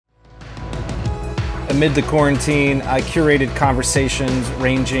Amid the quarantine, I curated conversations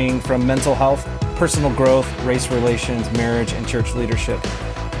ranging from mental health, personal growth, race relations, marriage, and church leadership.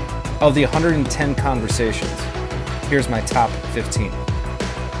 Of the 110 conversations, here's my top 15.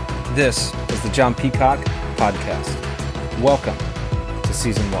 This is the John Peacock Podcast. Welcome to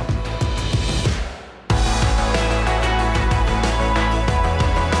Season 1.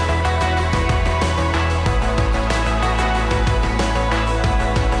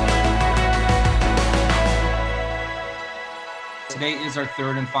 Today is our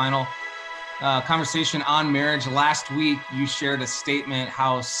third and final conversation on marriage. Last week, you shared a statement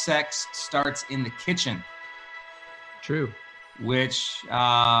how sex starts in the kitchen. True. Which it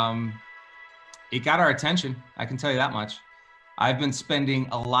got our attention. I can tell you that much. I've been spending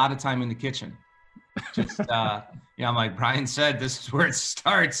a lot of time in the kitchen. Just, I'm like, Bryan said, this is where it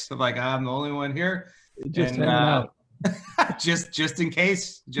starts. I'm like, I'm the only one here. Just hanging out. just in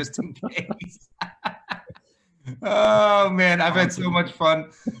case. Oh man, I've had so much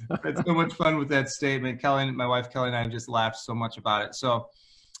fun. With that statement. Kelly, my wife Kelly, and I have just laughed so much about it. So,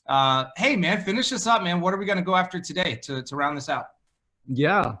 hey man, finish this up, man. What are we going to go after today to round this out?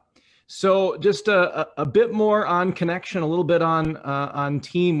 Yeah. So just a bit more on connection, a little bit on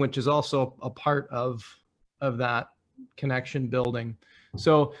team, which is also a part of that connection building.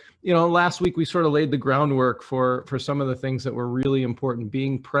 So, last week we sort of laid the groundwork for some of the things that were really important: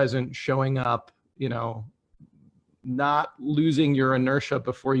 being present, showing up, not losing your inertia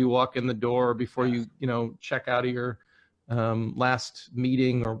before you walk in the door, or before you check out of your last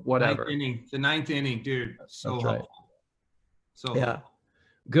meeting or whatever. The ninth inning, dude. So That's helpful. Right. So yeah,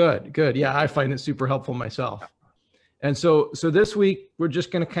 good. Yeah, I find it super helpful myself. And so this week we're just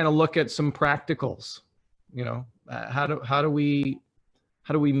going to kind of look at some practicals. How do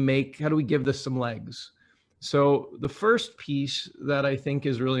we give this some legs? So the first piece that I think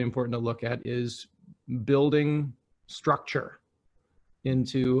is really important to look at is building structure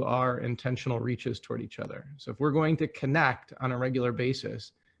into our intentional reaches toward each other. So if we're going to connect on a regular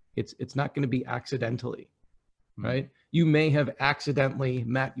basis, it's not going to be accidentally, right? You may have accidentally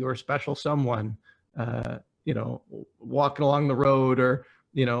met your special someone, walking along the road or,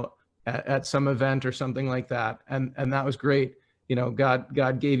 at some event or something like that. And that was great.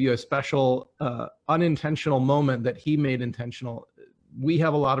 God gave you a special, unintentional moment that he made intentional. We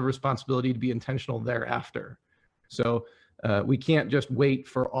have a lot of responsibility to be intentional thereafter. So we can't just wait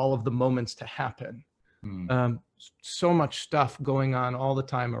for all of the moments to happen. So much stuff going on all the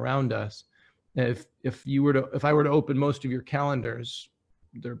time around us. If I were to open most of your calendars,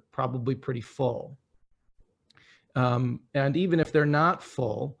 they're probably pretty full. And even if they're not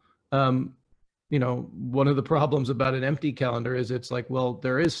full, one of the problems about an empty calendar is it's like, well,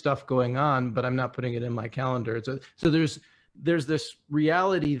 there is stuff going on, but I'm not putting it in my calendar. So there's this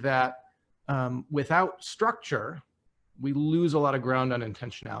reality that without structure, we lose a lot of ground on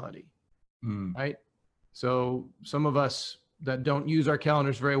intentionality, right? So some of us that don't use our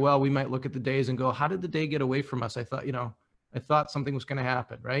calendars very well, we might look at the days and go, how did the day get away from us? I thought something was going to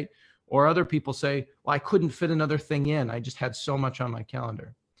happen, right? Or other people say, well, I couldn't fit another thing in. I just had so much on my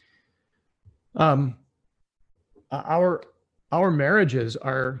calendar. Our marriages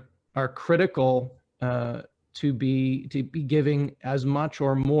are critical to be giving as much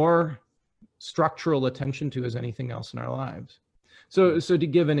or more structural attention to as anything else in our lives. So to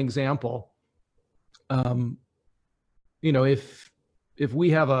give an example, if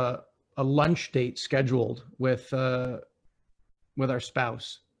we have a lunch date scheduled with our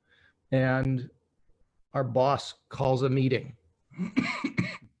spouse, and our boss calls a meeting,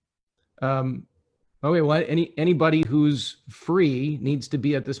 okay, well, anybody who's free needs to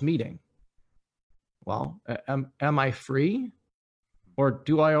be at this meeting. Well, am I free? Or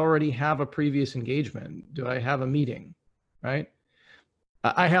do I already have a previous engagement? Do I have a meeting, right?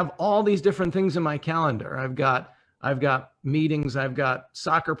 I have all these different things in my calendar. I've got meetings, I've got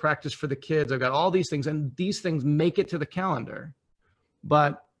soccer practice for the kids, I've got all these things, and these things make it to the calendar.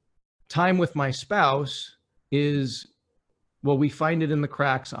 But time with my spouse is, well, we find it in the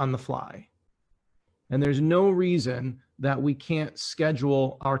cracks on the fly. And there's no reason that we can't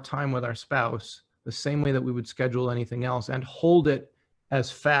schedule our time with our spouse the same way that we would schedule anything else and hold it as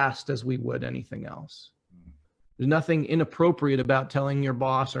fast as we would anything else. There's nothing inappropriate about telling your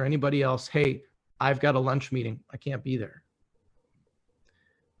boss or anybody else, hey, I've got a lunch meeting, I can't be there.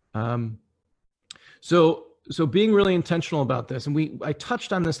 So being really intentional about this, and I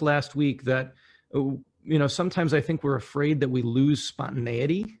touched on this last week, that sometimes I think we're afraid that we lose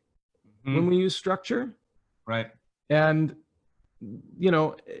spontaneity when we use structure. Right. And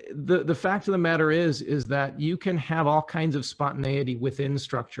the fact of the matter is that you can have all kinds of spontaneity within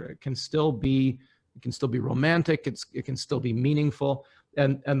structure. It can still be It can still be romantic. It can still be meaningful.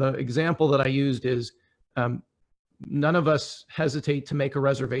 And the example that I used is none of us hesitate to make a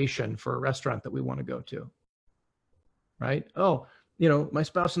reservation for a restaurant that we want to go to, right? Oh, my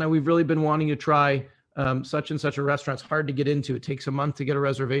spouse and I, we've really been wanting to try such and such a restaurant. It's hard to get into. It takes a month to get a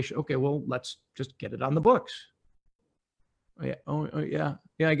reservation. Okay, well, let's just get it on the books. Oh, yeah. Oh, yeah.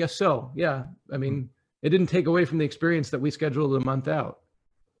 Yeah, I guess so. Yeah. I mean, it didn't take away from the experience that we scheduled a month out.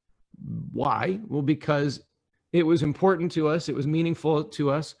 Why? Well, because it was important to us. It was meaningful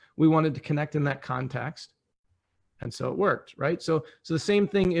to us. We wanted to connect in that context. And so it worked, right? So the same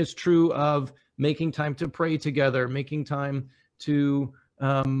thing is true of making time to pray together, making time to,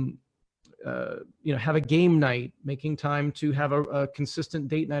 have a game night, making time to have a consistent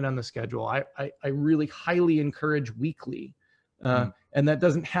date night on the schedule. I really highly encourage weekly. And that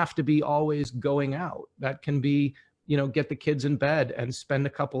doesn't have to be always going out. That can be, get the kids in bed and spend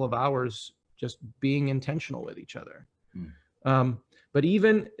a couple of hours just being intentional with each other. But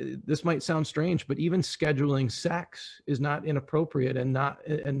even, this might sound strange, but even scheduling sex is not inappropriate and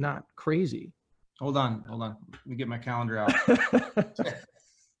not crazy. Hold on. Let me get my calendar out.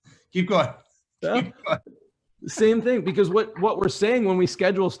 Keep going. Same thing, because what we're saying when we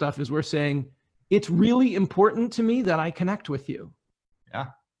schedule stuff is we're saying, it's really important to me that I connect with you. Yeah.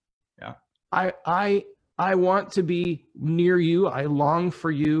 I want to be near you. I long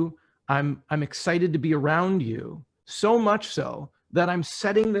for you. I'm excited to be around you, so much so that I'm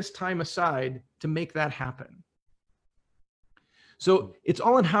setting this time aside to make that happen. So it's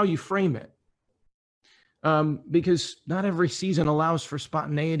all in how you frame it. Because not every season allows for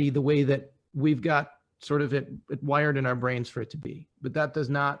spontaneity the way that we've got sort of it wired in our brains for it to be, but that does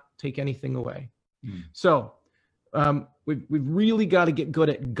not take anything away. So we've really got to get good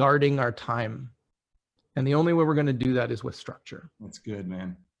at guarding our time. And the only way we're going to do that is with structure. That's good,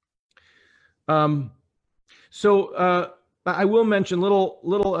 man. So I will mention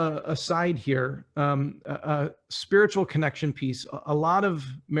little aside here, a spiritual connection piece. A lot of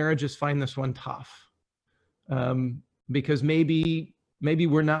marriages find this one tough because maybe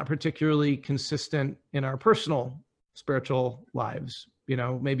we're not particularly consistent in our personal spiritual lives.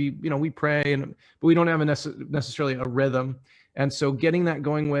 Maybe we pray, but we don't have necessarily a rhythm. And so getting that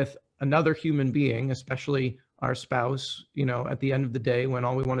going with another human being, especially our spouse, at the end of the day, when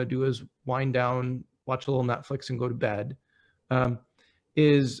all we want to do is wind down, watch a little Netflix and go to bed,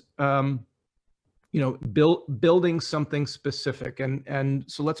 is building something specific. And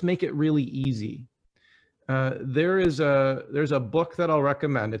so let's make it really easy. There's a book that I'll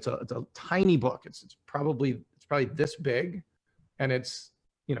recommend. It's a tiny book. It's probably this big, and it's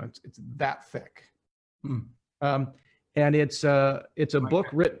that thick. And it's a book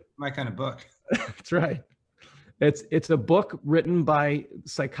written. My kind of book. That's right. It's a book written by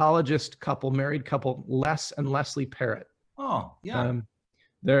married couple, Les and Leslie Parrott. Oh, yeah.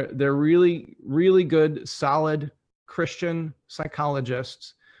 They're really, really good, solid Christian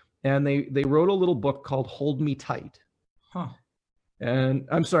psychologists. And they wrote a little book called Hold Me Tight. Huh. And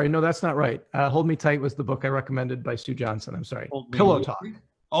I'm sorry, no, that's not right. Hold Me Tight was the book I recommended by Sue Johnson. I'm sorry. Pillow Talk.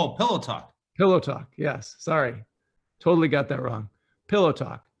 Oh, Pillow Talk. Pillow Talk. Yes. Sorry. Totally got that wrong. Pillow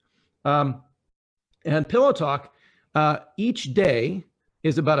Talk. And Pillow Talk, each day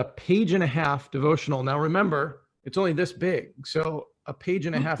is about a page and a half devotional. Now, remember, it's only this big. So a page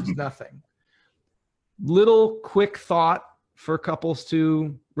and a half is nothing. Little quick thought for couples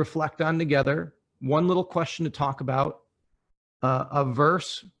to reflect on together. One little question to talk about, a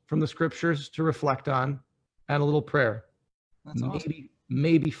verse from the scriptures to reflect on, and a little prayer. That's awesome.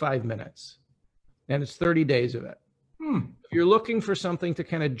 Maybe 5 minutes. And it's 30 days of it. If you're looking for something to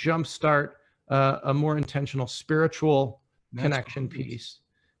kind of jumpstart a more intentional spiritual connection piece,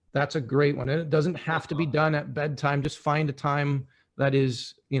 that's a great one. And it doesn't have to be done at bedtime. Just find a time that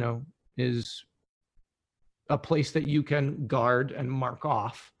is a place that you can guard and mark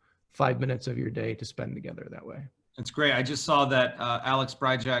off 5 minutes of your day to spend together that way. That's great. I just saw that Alex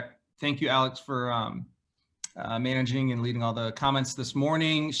Bryjack. Thank you, Alex, for managing and leading all the comments this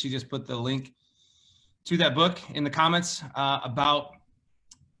morning. She just put the link to that book in the comments. About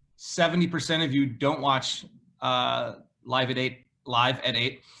 70% of you don't watch live at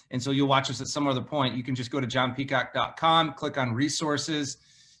 8. And so you'll watch us at some other point. You can just go to johnpeacock.com, click on resources,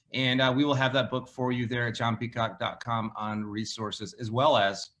 and we will have that book for you there at johnpeacock.com on resources, as well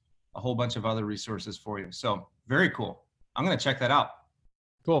as a whole bunch of other resources for you. So very cool. I'm going to check that out.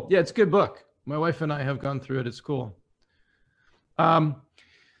 Cool. Yeah, it's a good book. My wife and I have gone through it. It's cool.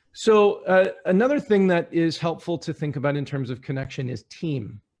 So another thing that is helpful to think about in terms of connection is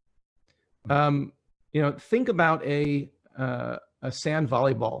team. Think about a sand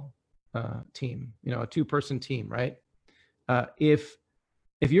volleyball team, a 2-person team, right? If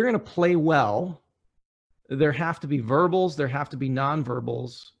you're going to play well, there have to be verbals, there have to be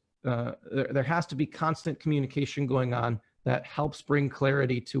nonverbals, there has to be constant communication going on that helps bring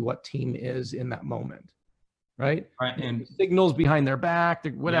clarity to what team is in that moment, right? Right, and signals behind their back,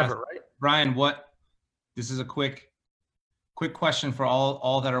 whatever, yes. right? Bryan, this is a quick question for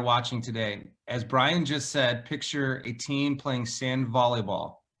all that are watching today. As Bryan just said, picture a team playing sand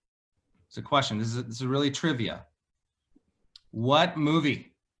volleyball. It's a question. This is really trivia. What movie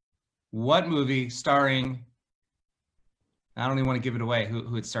starring, I don't even want to give it away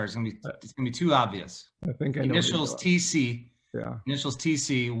who it stars. It's gonna be too obvious. I think I know. Initials TC. Yeah. Initials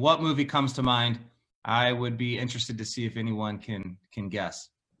TC. What movie comes to mind? I would be interested to see if anyone can guess.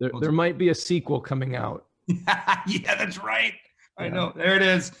 There might be a sequel coming out. Yeah, that's right. I know. There it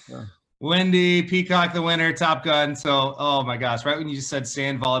is. Yeah. Wendy, Peacock the winner, Top Gun. So, oh my gosh, right when you just said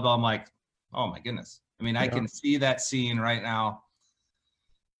sand volleyball, I'm like, oh my goodness. I mean, I can see that scene right now.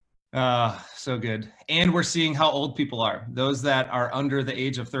 So good. And we're seeing how old people are. Those that are under the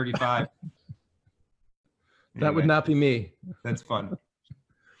age of 35. That would not be me. That's fun.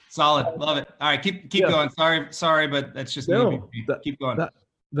 Solid. Love it. All right, keep going. Sorry, but that's just me. Keep going.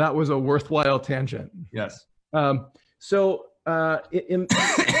 That was a worthwhile tangent. Yes. So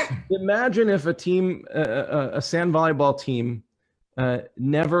imagine if a team, a sand volleyball team,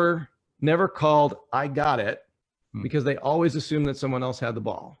 never called "I got it," because they always assumed that someone else had the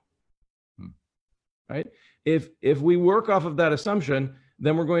ball. Right? If we work off of that assumption,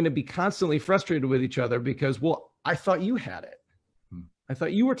 then we're going to be constantly frustrated with each other because, well, I thought you had it. I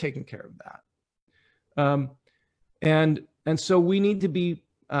thought you were taking care of that. And so we need to be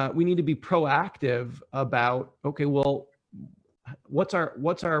proactive about, okay, well, what's our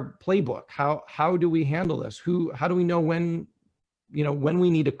playbook? How do we handle this? How do we know when we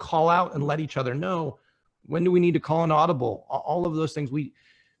need to call out and let each other know? When do we need to call an audible? All of those things. We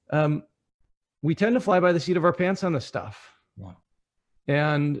tend to fly by the seat of our pants on this stuff. Wow.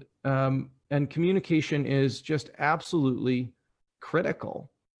 And communication is just absolutely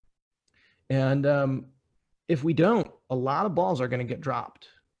critical. And if we don't, a lot of balls are going to get dropped.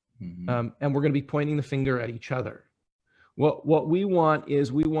 And we're going to be pointing the finger at each other. What we want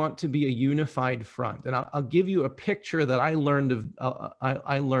to be a unified front. And I'll give you a picture that I learned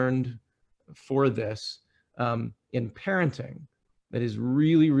I learned for this in parenting that is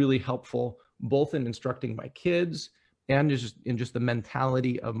really, really helpful, both in instructing my kids and in just the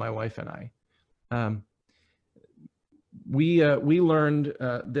mentality of my wife and I. We learned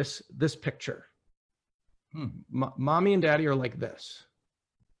this picture. Mommy and daddy are like this.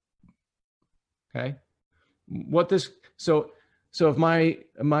 Okay. So if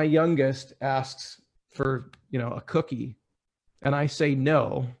my youngest asks for, a cookie and I say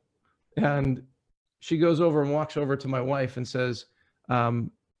no, and she goes over and walks over to my wife and says,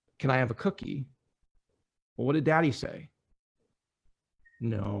 can I have a cookie? Well, what did daddy say?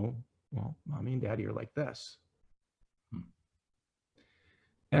 No. Well, mommy and daddy are like this.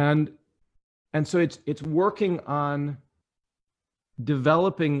 And so it's working on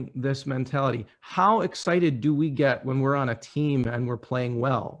developing this mentality. How excited do we get when we're on a team and we're playing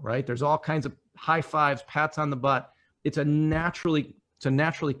well, right? There's all kinds of high fives, pats on the butt. It's a naturally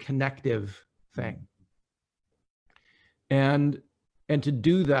connective thing. And to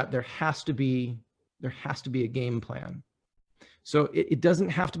do that, there has to be a game plan. So it doesn't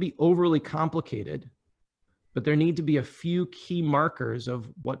have to be overly complicated, but there need to be a few key markers of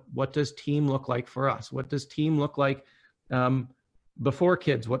what does team look like for us? What does team look like before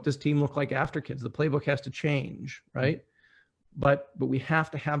kids? What does team look like after kids? The playbook has to change, right? But we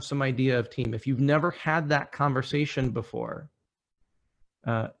have to have some idea of team. If you've never had that conversation before,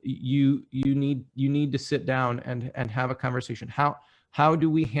 you need to sit down and have a conversation. How do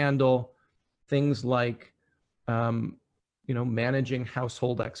we handle things like managing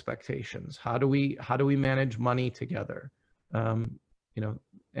household expectations? How do we manage money together? And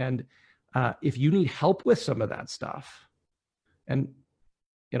if you need help with some of that stuff, and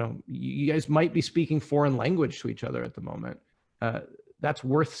you guys might be speaking foreign language to each other at the moment, that's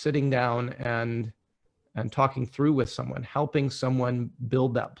worth sitting down and talking through with someone, helping someone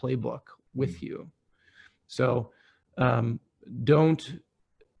build that playbook with you. So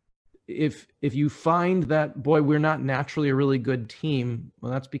if you find that, boy, we're not naturally a really good team,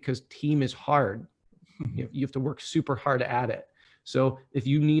 well, that's because team is hard. You have to work super hard at it. So if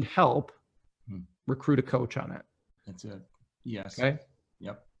you need help, recruit a coach on it. That's it. Yes. Okay.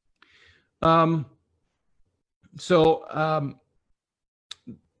 Yep. I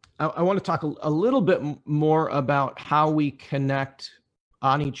want to talk a little bit more about how we connect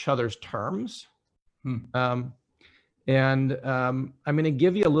on each other's terms. Hmm. I'm going to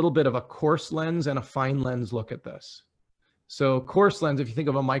give you a little bit of a coarse lens and a fine lens look at this. So coarse lens, if you think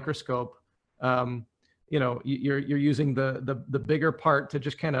of a microscope, you know, you're using the bigger part to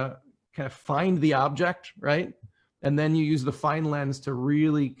just kind of find the object, right? And then you use the fine lens to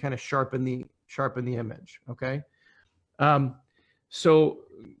really kind of sharpen the image. Okay. So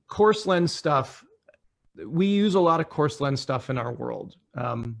coarse lens stuff, we use a lot of coarse lens stuff in our world.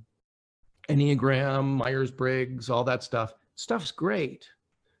 Enneagram, Myers-Briggs, all that stuff. Stuff's great.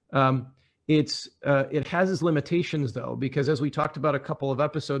 It has its limitations though, because as we talked about a couple of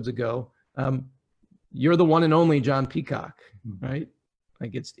episodes ago, you're the one and only John Peacock, right?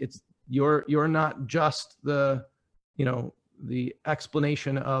 Like you're not just the, you know, the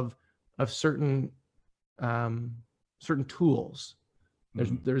explanation of certain tools.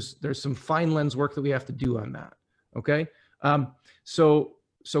 There's some fine lens work that we have to do on that. Okay.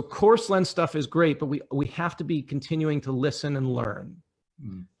 So coarse lens stuff is great, but we have to be continuing to listen and learn,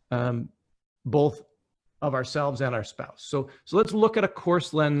 both of ourselves and our spouse. So let's look at a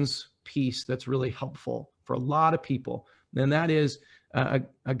coarse lens piece that's really helpful for a lot of people. And that is a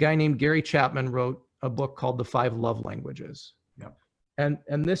guy named Gary Chapman wrote a book called The 5 Love Languages. Yeah.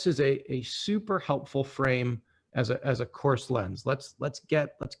 And this is a super helpful frame as a coarse lens. Let's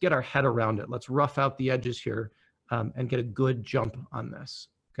get our head around it. Let's rough out the edges here and get a good jump on this.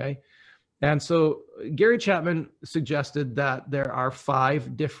 Okay. And so Gary Chapman suggested that there are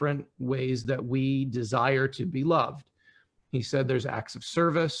 5 different ways that we desire to be loved. He said there's acts of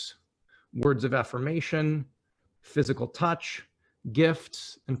service, words of affirmation, physical touch,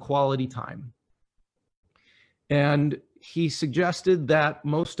 gifts, and quality time. And he suggested that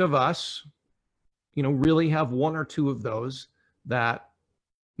most of us, you know, really have 1 or 2 of those that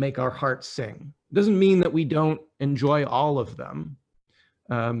make our hearts sing. Doesn't mean that we don't enjoy all of them,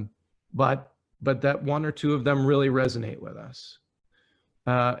 but that 1 or 2 of them really resonate with us.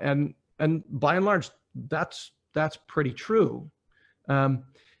 And by and large, that's pretty true.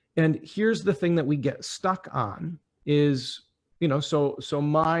 And here's the thing that we get stuck on is, you know, so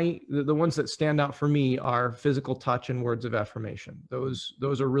the ones that stand out for me are physical touch and words of affirmation.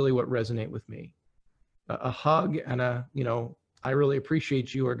 Those are really what resonate with me. A hug and you know, I really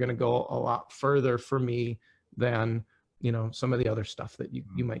appreciate you are going to go a lot further for me than, you know, some of the other stuff that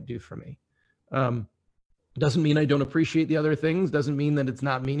you might do for me. Doesn't mean I don't appreciate the other things. Doesn't mean that it's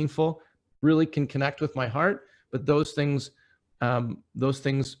not meaningful. Really can connect with my heart, but those things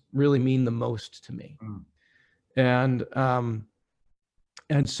really mean the most to me. And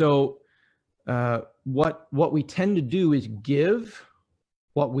so what we tend to do is give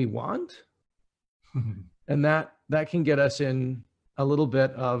what we want, and that can get us in a little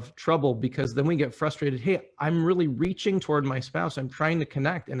bit of trouble, because then we get frustrated. Hey, I'm really reaching toward my spouse. I'm trying to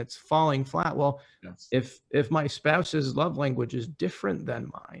connect and it's falling flat. Well, yes. If my spouse's love language is different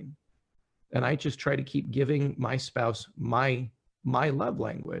than mine, and I just try to keep giving my spouse my love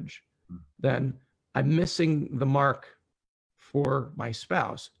language, then I'm missing the mark for my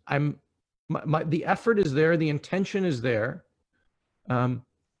spouse. The effort is there, the intention is there,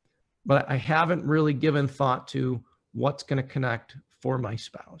 but I haven't really given thought to what's going to connect for my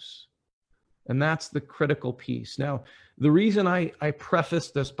spouse. And that's the critical piece. Now, the reason I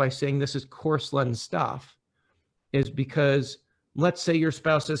preface this by saying this is coarse lens stuff is because let's say your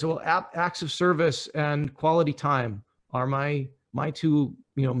spouse says, well, acts of service and quality time are my 2,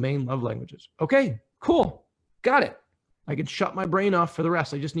 you know, main love languages. Okay, cool. Got it. I can shut my brain off for the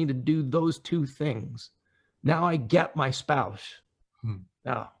rest. I just need to do those 2 things. Now I get my spouse.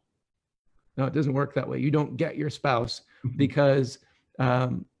 No, it doesn't work that way. You don't get your spouse because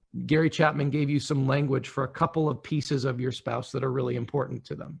Gary Chapman gave you some language for a couple of pieces of your spouse that are really important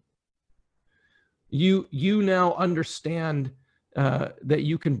to them. You now understand that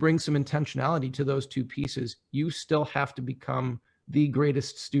you can bring some intentionality to those 2 pieces. You still have to become the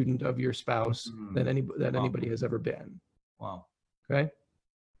greatest student of your spouse that anybody has ever been. Wow. Okay.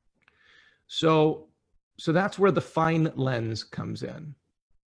 So that's where the fine lens comes in.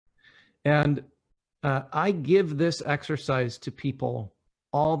 And I give this exercise to people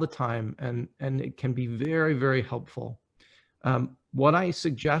all the time, and it can be very, very helpful. What I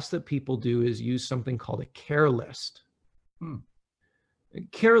suggest that people do is use something called a care list. A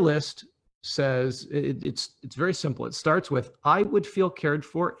care list says, it's very simple. It starts with, I would feel cared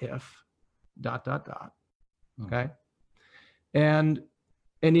for if ... Okay. And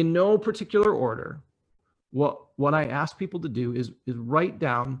in no particular order, what I ask people to do is write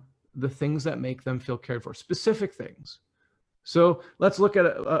down the things that make them feel cared for, specific things. So let's look at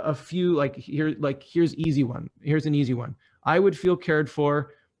a few, here's easy one. Here's an easy one. I would feel cared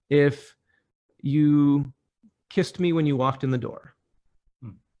for if you kissed me when you walked in the door.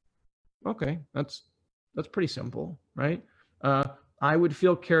 Okay, that's pretty simple, right? I would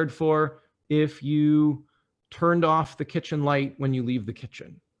feel cared for if you turned off the kitchen light when you leave the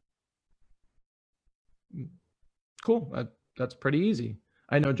kitchen. Cool, that's pretty easy.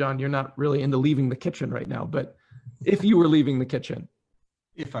 I know, John, you're not really into leaving the kitchen right now, but if you were leaving the kitchen.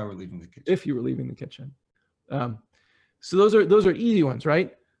 If I were leaving the kitchen. If you were leaving the kitchen. So those are easy ones,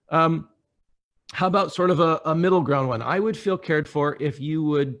 right? How about sort of a middle ground one? I would feel cared for if you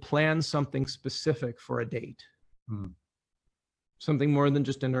would plan something specific for a date. Something more than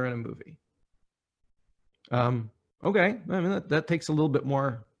just dinner and a movie. Okay, I mean, that takes a little bit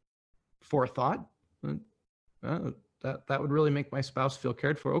more forethought. That would really make my spouse feel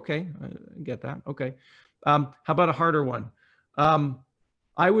cared for. Okay, I get that. Okay. How about a harder one?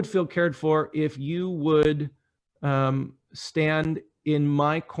 I would feel cared for if you would stand in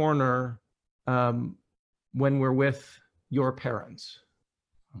my corner when we're with your parents.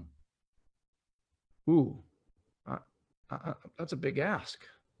 Ooh, that's a big ask.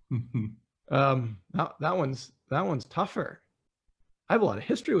 That one's tougher. I have a lot of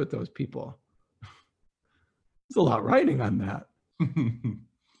history with those people. There's a lot riding on that.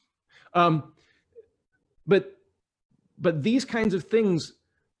 But these kinds of things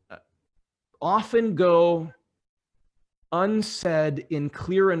often go unsaid in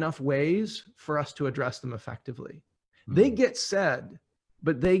clear enough ways for us to address them effectively. They get said,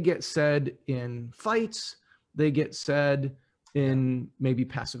 but they get said in fights. They get said in maybe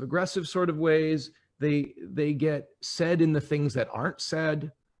passive aggressive sort of ways. They get said in the things that aren't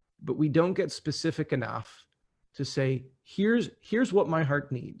said, but we don't get specific enough to say, here's what my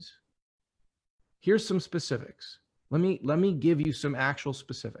heart needs. Here's some specifics. Let me give you some actual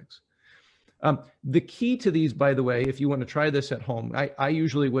specifics. The key to these, by the way, if you want to try this at home, I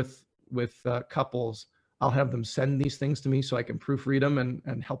usually with couples, I'll have them send these things to me so I can proofread them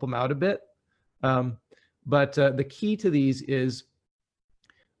and help them out a bit. But the key to these is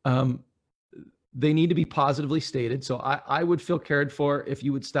they need to be positively stated. So I would feel cared for if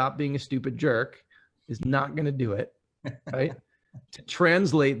you would stop being a stupid jerk is not going to do it, right? To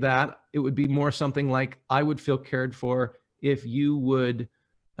translate that, it would be more something like, I would feel cared for if you would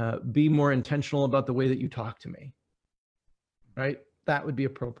be more intentional about the way that you talk to me, right? That would be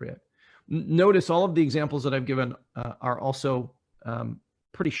appropriate. Notice all of the examples that I've given are also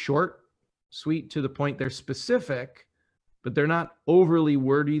pretty short, sweet, to the point. They're specific, but they're not overly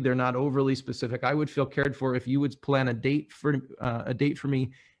wordy. They're not overly specific. I would feel cared for if you would plan a date for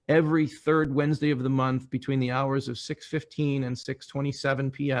me every third Wednesday of the month between the hours of 6:15 and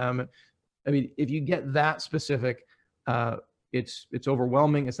 6:27 p.m. I mean, if you get that specific, it's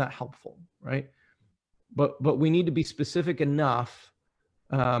overwhelming. It's not helpful, right? But we need to be specific enough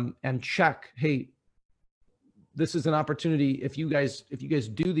and check, hey, this is an opportunity. If you guys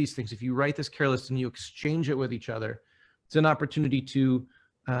do these things, if you write this care list and you exchange it with each other, it's an opportunity to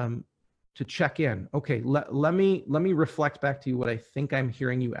check in. Okay, let me reflect back to you what I think I'm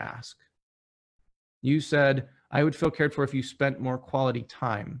hearing you ask. You said, I would feel cared for if you spent more quality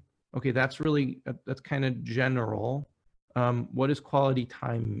time. Okay, that's kind of general. What does quality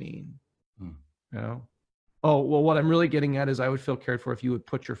time mean? You know? Oh, well, what I'm really getting at is I would feel cared for if you would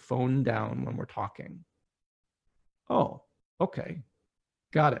put your phone down when we're talking. Oh, okay.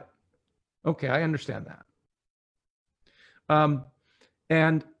 Got it. Okay, I understand that.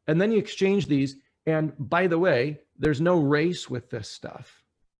 And then you exchange these. And by the way, there's no race with this stuff.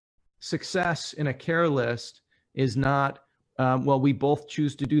 Success in a care list is not, well, we both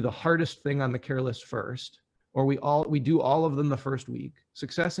choose to do the hardest thing on the care list first, or we do all of them the first week.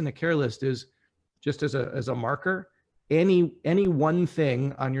 Success in a care list is just as a marker, any one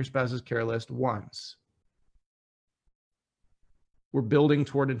thing on your spouse's care list once. We're building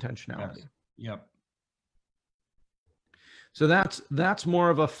toward intentionality. Yes. Yep. So that's more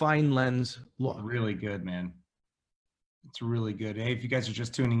of a fine lens look. Really good, man. It's really good. Hey, if you guys are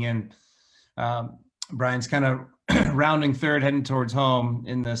just tuning in, Bryan's kind of rounding third, heading towards home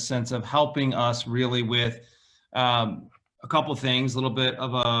in the sense of helping us really with a couple things. A little bit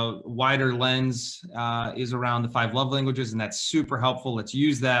of a wider lens is around the 5 love languages, and that's super helpful. Let's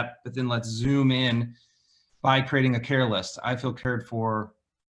use that, but then let's zoom in by creating a care list. I feel cared for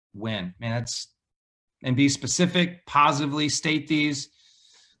when, man, and be specific, positively state these,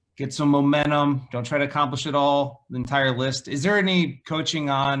 get some momentum. Don't try to accomplish it all, the entire list. Is there any coaching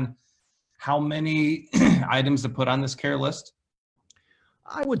on how many items to put on this care list?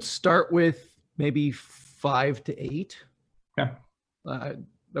 I would start with maybe 5 to 8. Okay. I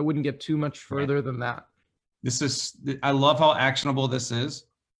wouldn't get too much further than that. I love how actionable this is.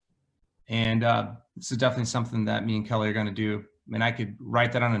 And this is definitely something that me and Kelly are going to do. I mean, I could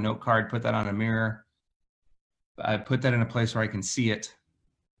write that on a note card, put that on a mirror. I put that in a place where I can see it.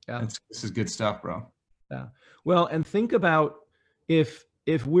 Yeah. This is good stuff, bro. Yeah. Well, and think about if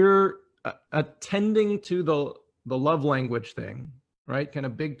we're attending to the love language thing, right? Kind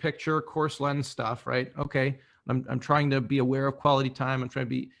of big picture, course lens stuff, right? Okay, I'm trying to be aware of quality time. I'm trying to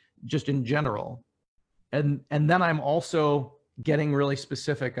be just in general. And then I'm also getting really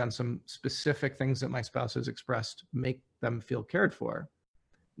specific on some specific things that my spouse has expressed, make them feel cared for.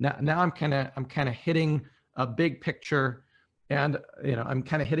 Now I'm kind of hitting a big picture, and I'm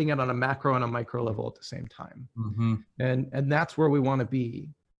kind of hitting it on a macro and a micro level at the same time. Mm-hmm. And that's where we want to be.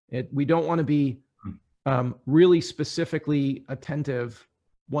 We don't want to be really specifically attentive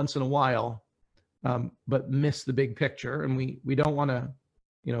once in a while, but miss the big picture. And we don't want to,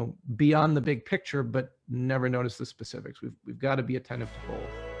 be on the big picture, but never notice the specifics. We've got to be attentive to both.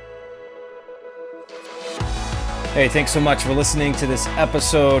 Hey, thanks so much for listening to this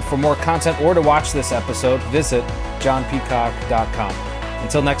episode. For more content or to watch this episode, visit johnpeacock.com.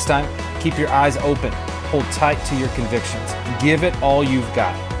 Until next time, keep your eyes open, hold tight to your convictions, give it all you've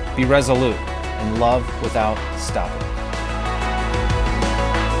got, be resolute, and love without stopping.